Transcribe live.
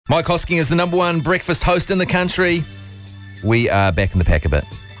Mike Hosking is the number one breakfast host in the country. We are back in the pack a bit,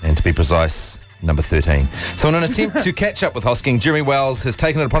 and to be precise, number 13. So in an attempt to catch up with Hosking, Jeremy Wells has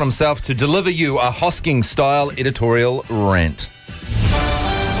taken it upon himself to deliver you a Hosking-style editorial rant.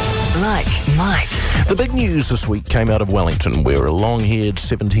 Like Mike. The big news this week came out of Wellington, where a long-haired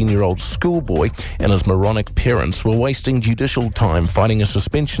 17-year-old schoolboy and his moronic parents were wasting judicial time fighting a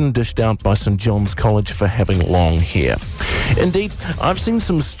suspension dished out by St John's College for having long hair. Indeed, I've seen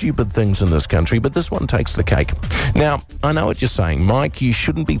some stupid things in this country, but this one takes the cake. Now, I know what you're saying, Mike, you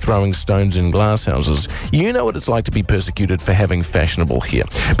shouldn't be throwing stones in glass houses. You know what it's like to be persecuted for having fashionable hair.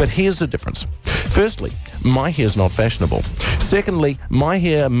 But here's the difference. Firstly, my hair's not fashionable. Secondly, my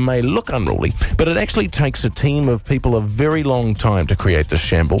hair may look unruly, but it actually takes a team of people a very long time to create this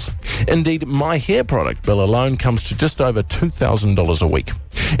shambles. Indeed, my hair product bill alone comes to just over $2,000 a week.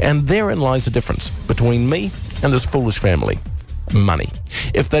 And therein lies the difference between me and this foolish family. Money.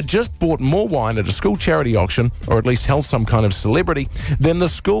 If they'd just bought more wine at a school charity auction, or at least held some kind of celebrity, then the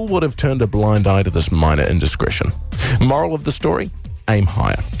school would have turned a blind eye to this minor indiscretion. Moral of the story? Aim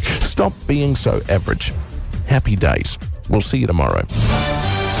higher. Stop being so average. Happy days. We'll see you tomorrow.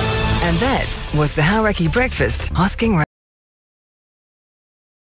 And that was the Hauraki Breakfast Hosking Rant.